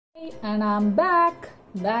And I'm back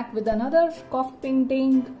with another coffee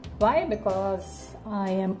painting. Why? Because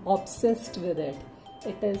I am obsessed with it.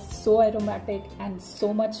 It is so aromatic and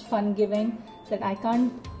so much fun giving that I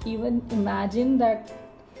can't even imagine that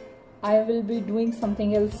I will be doing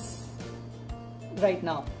something else right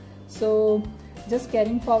now. So just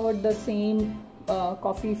carrying forward the same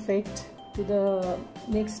coffee effect to the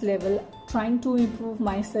next level, trying to improve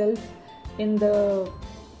myself in the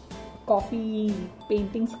coffee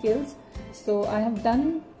painting skills. So I have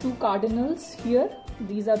done two cardinals here.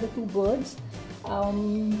 These are the two birds.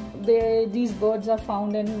 These birds are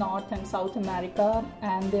found in North and South America,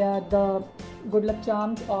 and they are the good luck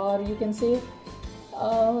charms, or you can say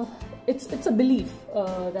it's a belief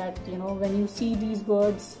that when you see these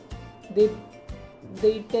birds,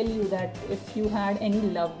 they tell you that if you had any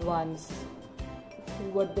loved ones who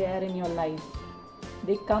were there in your life,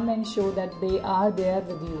 they come and show that they are there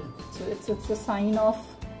with you. So it's a sign of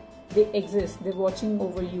they exist, they're watching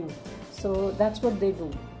over you. So that's what they do.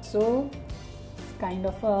 So it's kind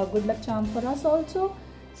of a good luck charm for us also.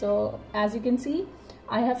 So as you can see,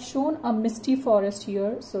 I have shown a misty forest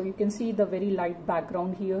here. So you can see the very light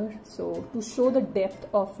background here. So to show the depth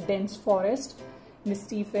of dense forest,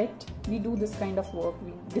 misty effect, we do this kind of work.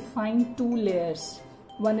 We define two layers.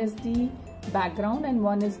 One is the background and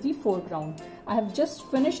one is the foreground. I have just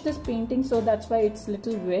finished this painting, so that's why it's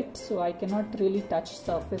little wet, so I cannot really touch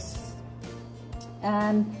surface,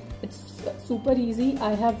 and it's super easy.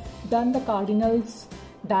 I have done the cardinals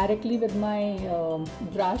directly with my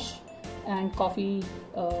brush and coffee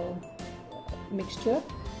mixture.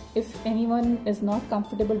 If anyone is not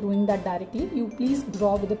comfortable doing that directly, you please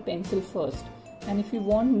draw with a pencil first, and if you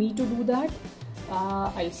want me to do that,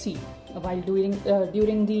 I'll see while doing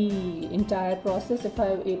during the entire process if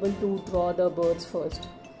I'm able to draw the birds first.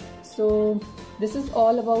 So this is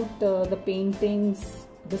all about the painting's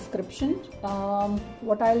description.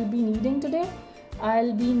 What I'll be needing today,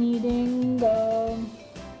 I'll be needing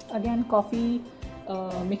again coffee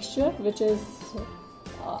mixture, which is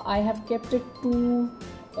I have kept it to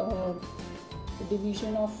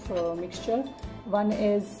division of mixture. One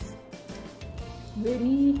is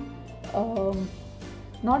very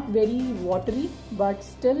not very watery, but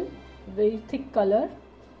still very thick color,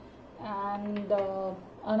 and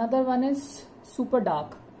another one is super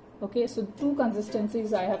dark. Okay, so two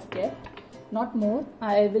consistencies I have kept, not more.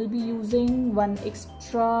 I will be using one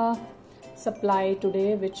extra supply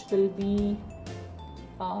today, which will be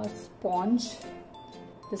a sponge.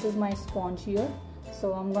 This is my sponge here,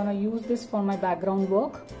 so I'm gonna use this for my background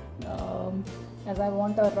work. As I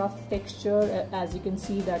want a rough texture, as you can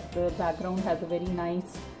see that the background has a very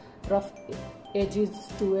nice rough edges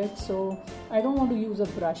to it, so I don't want to use a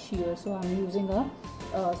brush here, so I'm using a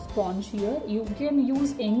sponge here. You can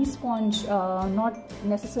use any sponge, not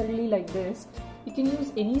necessarily like this. You can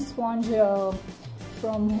use any sponge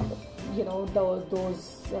from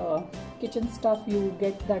those kitchen stuff. You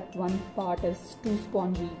get that one part is too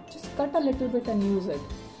spongy, just cut a little bit and use it.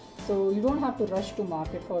 So you don't have to rush to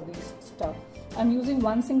market for this stuff. I'm using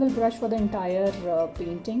one single brush for the entire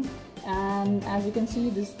painting, and as you can see,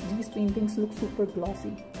 these paintings look super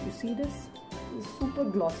glossy. You see this? It's super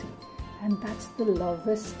glossy, and that's the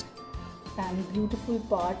lovest and beautiful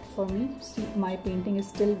part for me. See, my painting is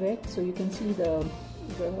still wet, so you can see the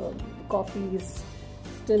coffee is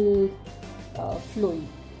still flowy.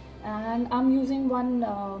 And I'm using one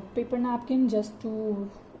paper napkin just to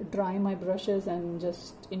dry my brushes, and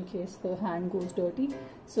just in case the hand goes dirty.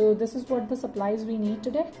 So this is what the supplies we need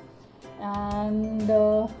today, and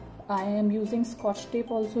I am using Scotch tape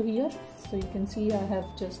also here. So you can see I have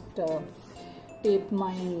just taped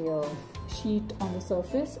my sheet on the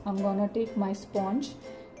surface. I'm gonna take my sponge,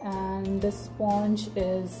 and this sponge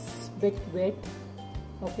is bit wet.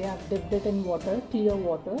 Okay, I've dipped it in water, clear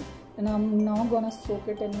water, and I'm now gonna soak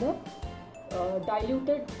it in the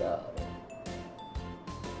diluted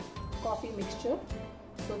coffee mixture,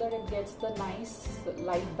 so that it gets the nice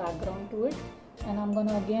light background to it. And I'm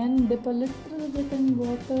gonna again dip a little bit in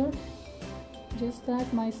water, just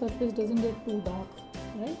that my surface doesn't get too dark,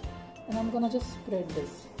 right? And I'm gonna just spread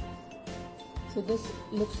this. So this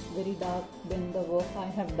looks very dark than the work I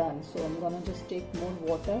have done, so I'm gonna just take more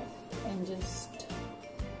water and just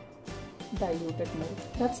dilute it more.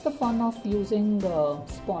 That's the fun of using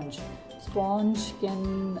sponge. Sponge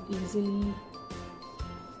can easily,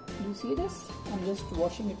 you see this? I'm just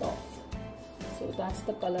washing it off. So that's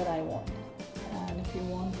the color I want. And if you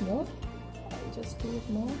want more, I'll just do it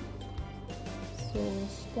more. So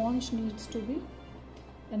sponge needs to be.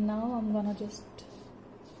 And now I'm gonna just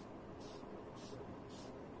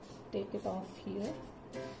take it off here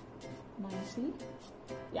nicely.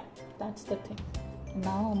 Yeah, That's the thing.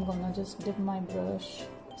 Now I'm gonna just dip my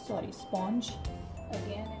sponge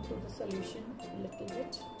again into the solution a little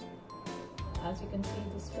bit. As you can see,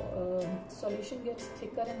 this solution gets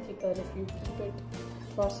thicker and thicker if you keep it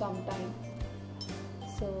for some time.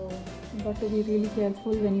 So you got to be really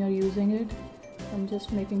careful when you're using it. I'm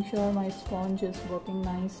just making sure my sponge is working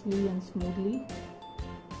nicely and smoothly.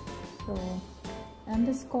 And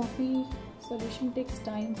this coffee solution takes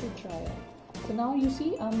time to dry out. So now you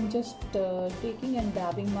see I'm just taking and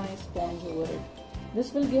dabbing my sponge over it.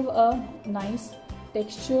 This will give a nice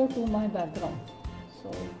texture to my background.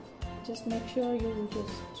 So just make sure you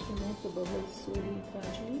just remove the bubbles slowly,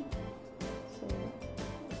 gradually. So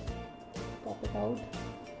pop it out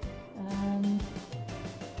and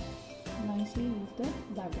nicely leave the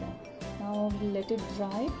background. Now let it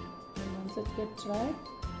dry, and once it gets dry,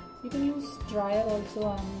 you can use dryer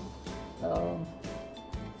also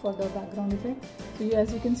for the background effect. So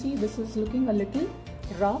as you can see, this is looking a little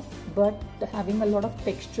rough but having a lot of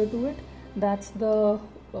texture to it. That's the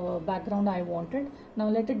background I wanted. Now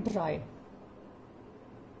let it dry.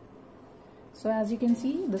 So as you can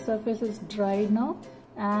see, the surface is dried now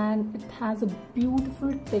and it has a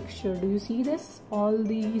beautiful texture. Do you see this? All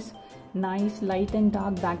these nice light and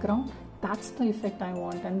dark background. That's the effect I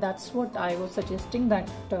want, and that's what I was suggesting that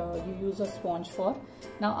you use a sponge for.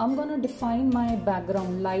 Now I'm gonna define my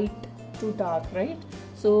background light to dark, right?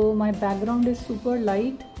 So my background is super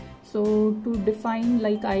light. So to define,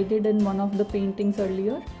 like I did in one of the paintings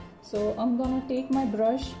earlier, so I'm gonna take my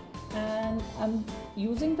brush and I'm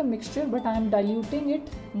using the mixture, but I'm diluting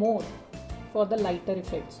it more for the lighter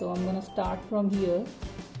effect. So I'm gonna start from here.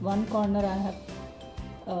 One corner I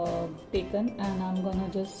have taken, and I'm gonna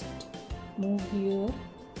just move here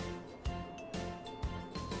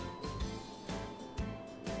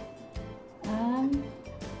and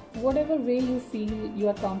whatever way you feel you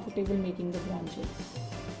are comfortable making the branches.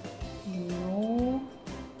 No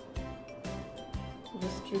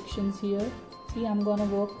restrictions here. See, I'm gonna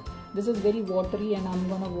work, this is very watery and I'm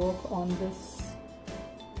gonna work on this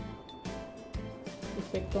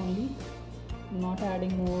effect only, not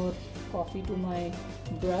adding more coffee to my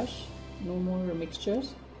brush, no more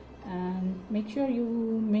mixtures. And make sure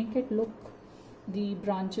you make it look, the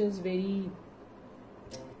branches very,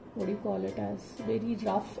 what do you call it, as very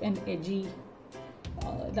rough and edgy.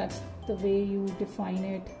 That's the way you define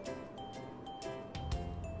it.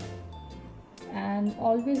 And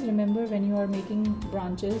always remember, when you are making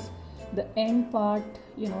branches, the end part,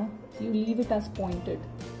 you leave it as pointed.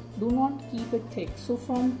 Do not keep it thick. So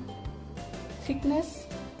from thickness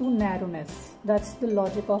to narrowness, that's the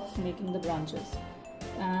logic of making the branches.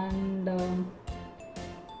 And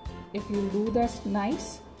if you do that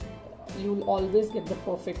nice, you'll always get the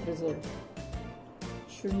perfect result.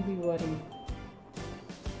 Shouldn't be worrying.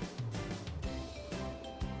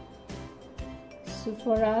 So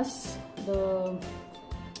for us, the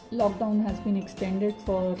lockdown has been extended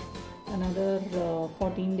for another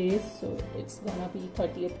 14 days, so it's gonna be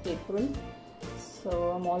 30th April.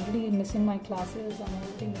 So I'm already missing my classes, I'm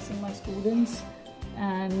already missing my students.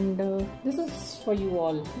 And this is for you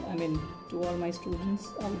all, I mean, to all my students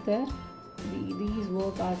out there, these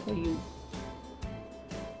work are for you.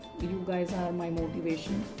 You guys are my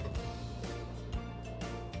motivation.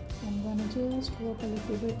 So I'm gonna just work a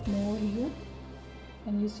little bit more here,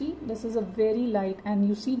 and you see this is a very light, and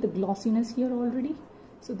you see the glossiness here already.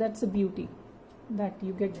 So that's the beauty, that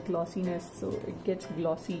you get glossiness, so it gets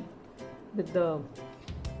glossy with the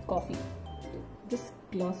coffee. This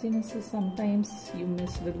glossiness is sometimes you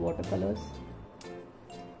miss with watercolors.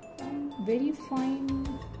 Very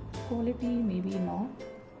fine quality, maybe not.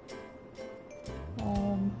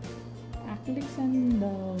 Acrylics and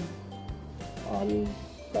all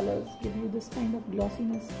colors give you this kind of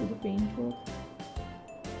glossiness to the paintwork.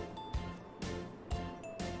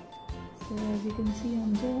 So as you can see,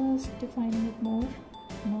 I'm just defining it more,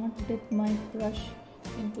 not dip my brush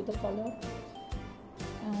into the color.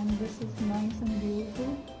 And this is nice and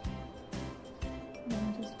beautiful.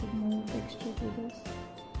 And just put more texture to this.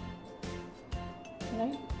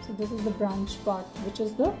 Right? So this is the branch part, which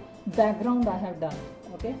is the background I have done.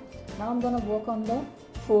 Okay. Now I'm gonna work on the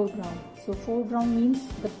foreground. So foreground means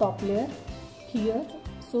the top layer here.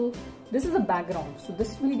 So this is the background. So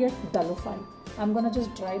this will get dullified. I'm gonna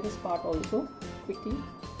just dry this part also quickly.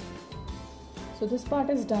 So this part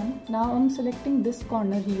is done. Now I'm selecting this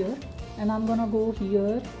corner here, and I'm gonna go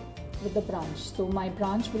here with the branch. So my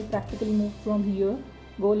branch will practically move from here,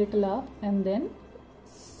 go a little up, and then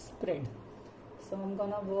spread. So I'm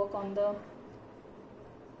gonna work on the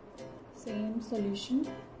same solution,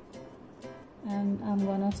 and I'm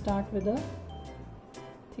gonna start with a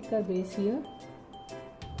thicker base here,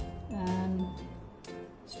 and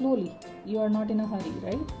slowly, you are not in a hurry,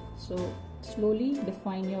 right? So slowly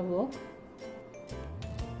define your work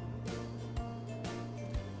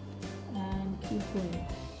and keep going.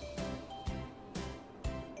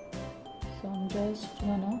 So I'm just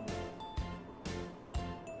gonna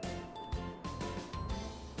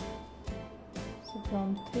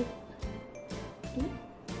from thick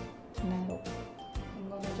to narrow. I'm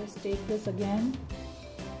gonna just take this again.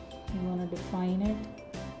 I'm gonna define it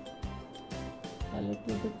a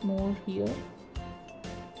little bit more here,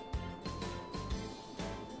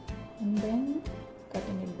 and then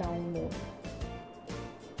cutting it down more,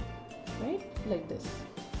 right, like this.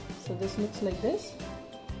 So this looks like this,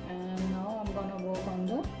 and now I'm gonna work on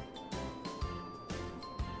the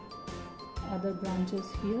other branches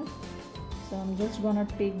here. So I'm just gonna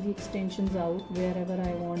take the extensions out wherever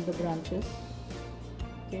I want the branches.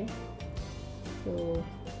 Okay, so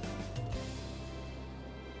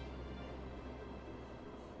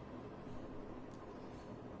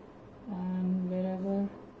and wherever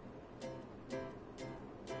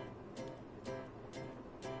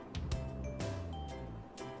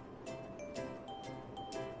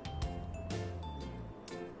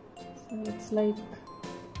so it's like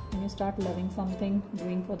when you start loving something,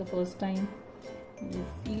 doing for the first time, you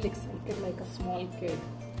feel excited like a small kid.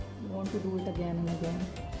 You want to do it again and again.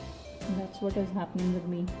 And that's what is happening with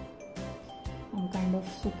me. I'm kind of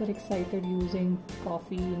super excited using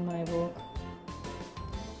coffee in my work.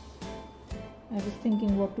 I was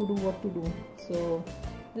thinking what to do. So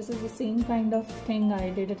this is the same kind of thing I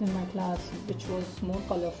did it in my class, which was more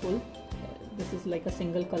colorful. This is like a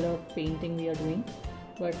single color painting we are doing,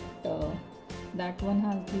 but that one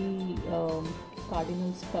has the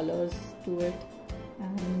cardinal's colors to it,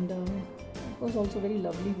 and it was also very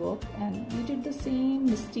lovely work. And we did the same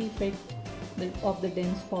misty effect of the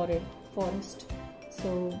dense forest.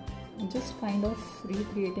 So I'm just kind of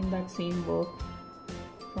recreating that same work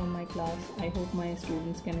from my class. I hope my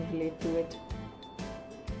students can relate to it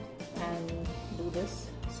and do this.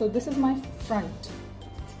 So this is my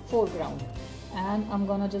foreground, and I'm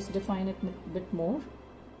gonna just define it a bit more,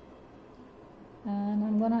 and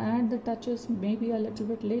I'm gonna add the touches maybe a little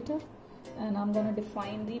bit later, and I'm gonna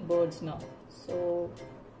define the birds now. So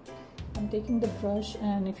I'm taking the brush,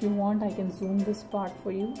 and if you want I can zoom this part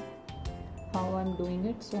for you how I'm doing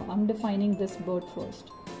it. So I'm defining this bird first.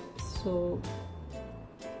 So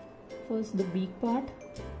first the beak part.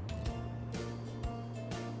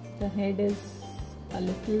 The head is a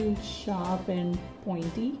little sharp and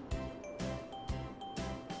pointy.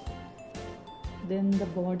 Then the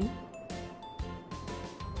body.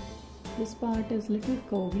 This part is little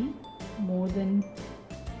curvy, more than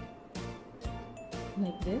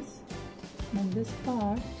like this. And this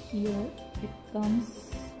part here, it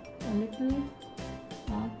comes a little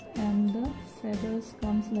up, and the feathers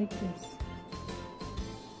comes like this.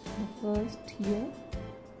 The first here,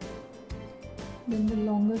 then the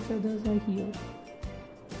longer feathers are here.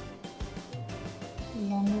 The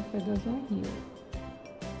longer feathers are here.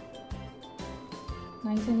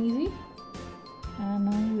 Nice and easy. And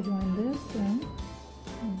now you join this and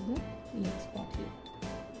the leg spot here.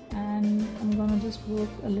 And I'm gonna just work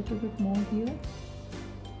a little bit more here,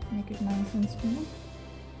 make it nice and smooth.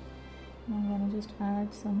 Now I'm gonna just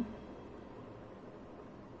add some.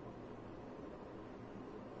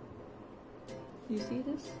 You see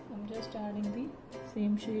this? I'm just adding the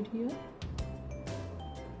same shade here.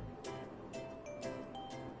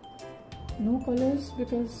 No colors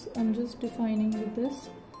because I'm just defining with this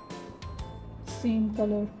same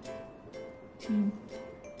color theme.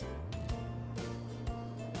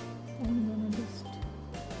 I'm gonna just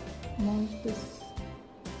merge this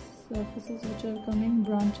surfaces which are coming,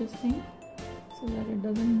 branches thing, so that it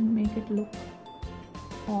doesn't make it look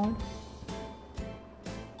odd.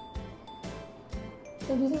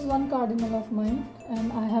 So this is one cardinal of mine,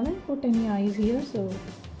 and I haven't put any eyes here, so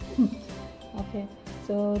okay,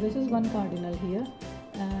 so this is one cardinal here,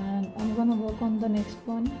 and I'm gonna work on the next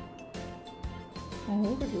one. I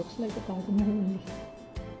hope it looks like a cardinal only.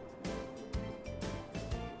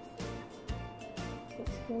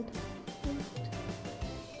 Looks good.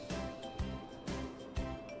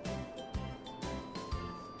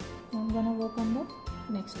 I'm gonna work on the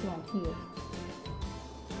next one here.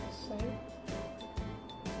 Side.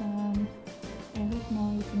 And I hope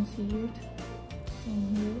now you can see it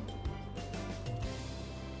in here.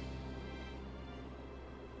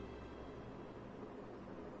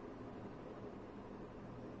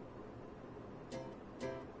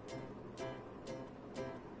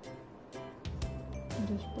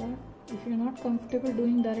 This part. If you're not comfortable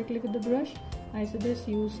doing directly with the brush, I suggest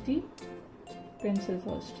use the pencil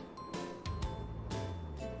first.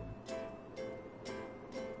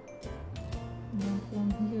 Now from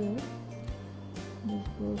here, this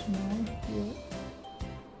goes more here.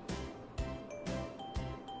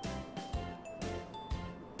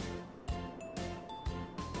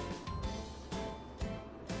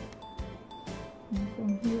 And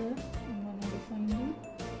from here, I'm going to define the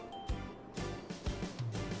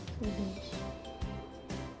feathers.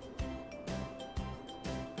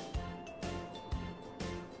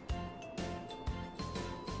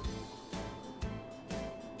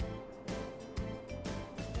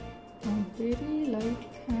 Now very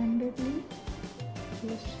light-handedly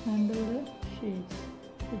just handle the shades.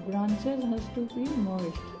 The branches has to be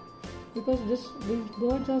merged because these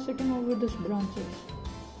birds are sitting over these branches.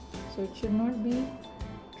 So it should not be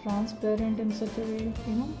transparent in such a way,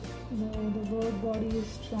 you know, the bird body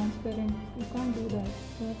is transparent. You can't do that.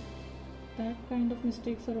 That kind of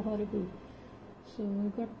mistakes are horrible. So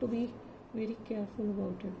you got to be very careful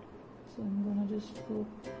about it. So I'm gonna just go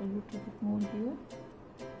a little bit more here.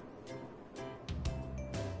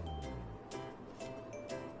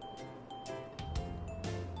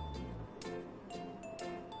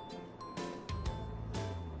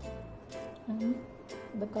 And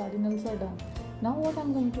the cardinals are done. Now what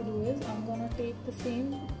I'm going to do is I'm going to take the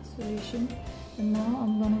same solution and now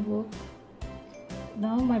I'm going to work.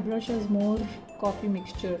 Now my brush has more coffee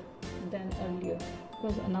mixture than earlier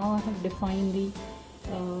because now I have defined the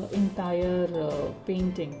entire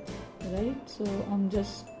painting, right? So I'm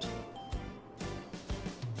just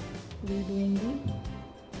redoing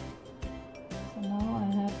so now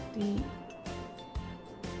I have the,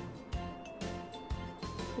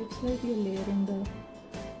 it's like you're layering the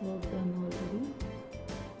work done already.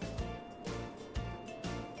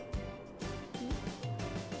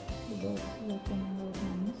 The birds are coming out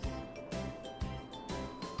nice.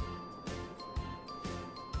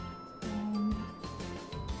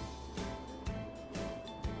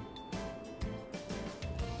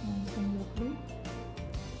 Nice and lovely.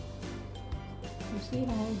 You see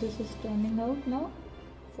how this is turning out now?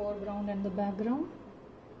 Foreground and the background.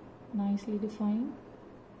 Nicely defined.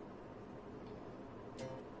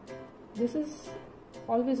 This is,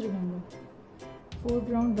 always remember,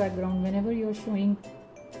 foreground, background, whenever you're showing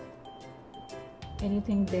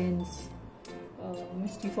anything dense,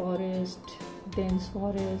 misty forest, dense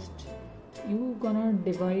forest, you're gonna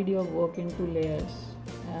divide your work into layers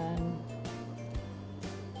and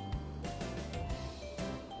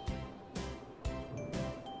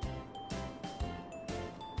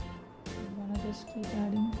I'm gonna just keep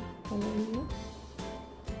adding color here.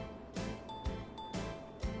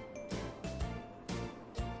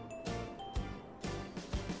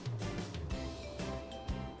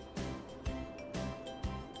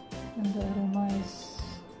 And the aroma is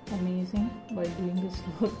amazing while doing this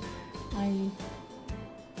work.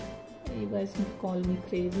 You guys can call me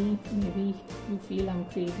crazy, maybe you feel I'm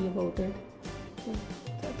crazy about it, but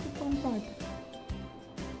that's the fun part.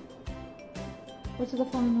 What's the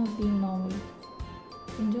fun of being normal?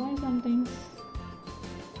 Enjoy some things.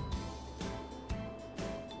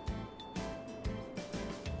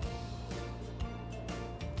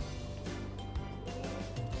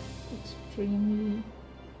 Extremely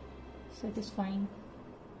satisfying.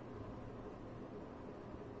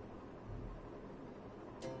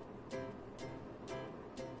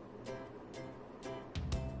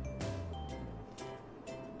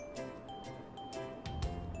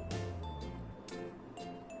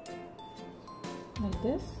 Like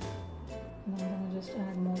this. Now I'm going to just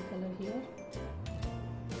add more color here.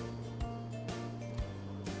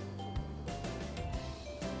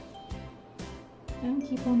 And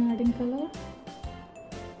keep on adding color.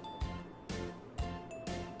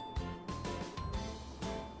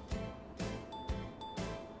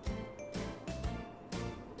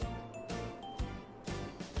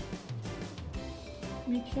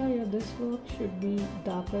 Make sure this work should be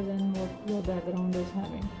darker than what your background is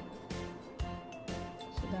having.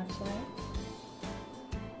 So that's why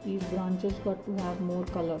these branches got to have more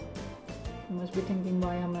color. You must be thinking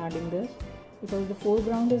why I'm adding this, because the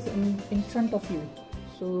foreground is in front of you,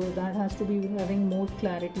 so that has to be having more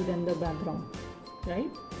clarity than the background, right?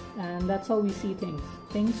 And that's how we see things.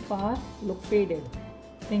 Things far look faded,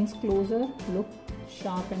 things closer look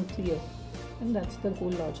sharp and clear, and that's the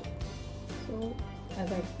whole logic. So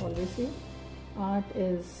as I always say, art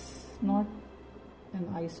is not an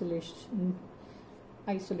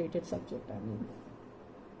isolated subject. I mean,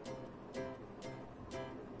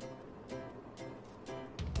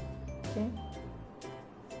 okay.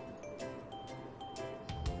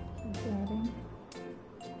 Keep adding.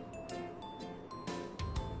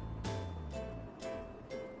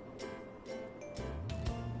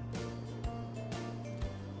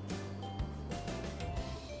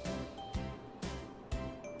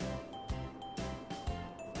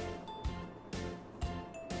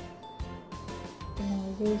 can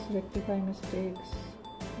always rectify mistakes.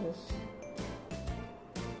 Just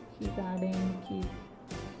keep adding, keep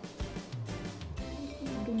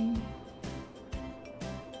doing.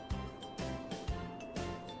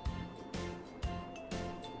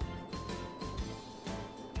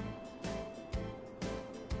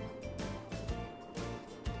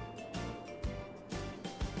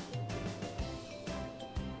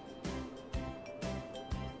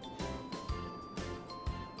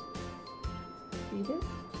 See this?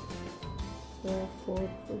 The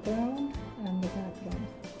foreground and the background.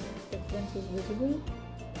 Difference is visible,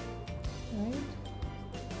 right?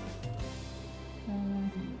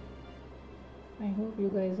 I hope you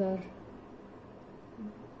guys are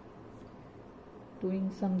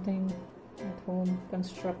doing something at home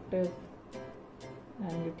constructive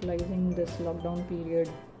and utilizing this lockdown period.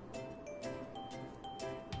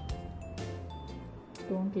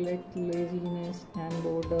 Don't let laziness and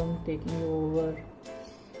boredom taking you over.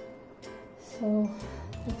 So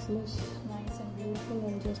this looks nice and beautiful.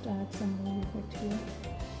 I'll just add some more of it here.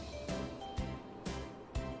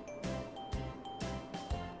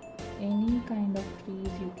 Any kind of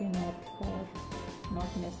trees you can opt for, not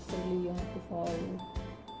necessarily you have to follow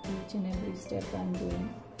each and every step I'm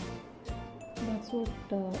doing. That's what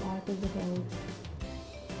art is about.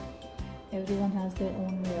 Everyone has their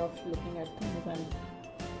own way of looking at things and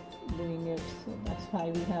doing it, so that's why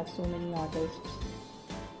we have so many artists,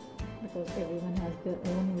 because everyone has their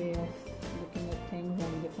own way of looking at things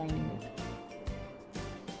and defining it.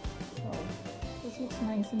 So this looks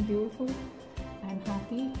nice and beautiful. I'm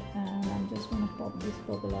happy, and I'm just gonna pop this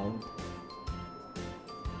bubble out.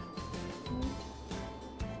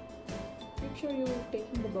 Make sure you're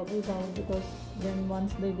taking the bubbles out, because then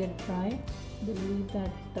once they get dry, they leave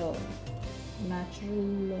that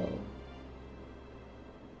natural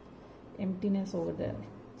emptiness over there.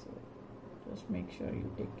 So just make sure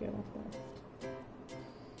you take care of that.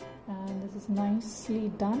 And this is nicely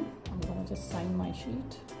done. I'm gonna just sign my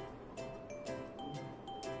sheet.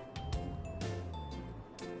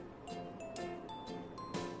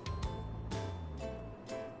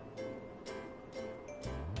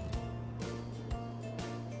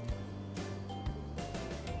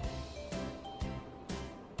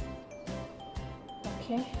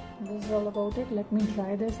 Okay, this is all about it. Let me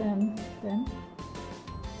try this and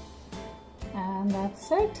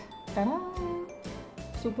that's it. Ta-da!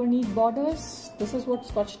 Super neat borders. This is what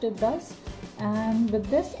Scotch tape does. And with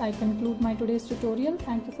this, I conclude my today's tutorial.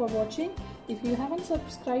 Thank you for watching. If you haven't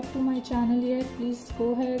subscribed to my channel yet, please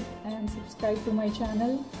go ahead and subscribe to my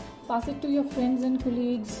channel. Pass it to your friends and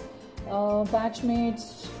colleagues,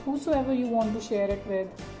 batchmates, whosoever you want to share it with.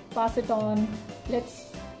 Pass it on.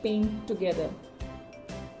 Let's paint together.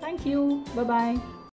 Thank you. Bye-bye.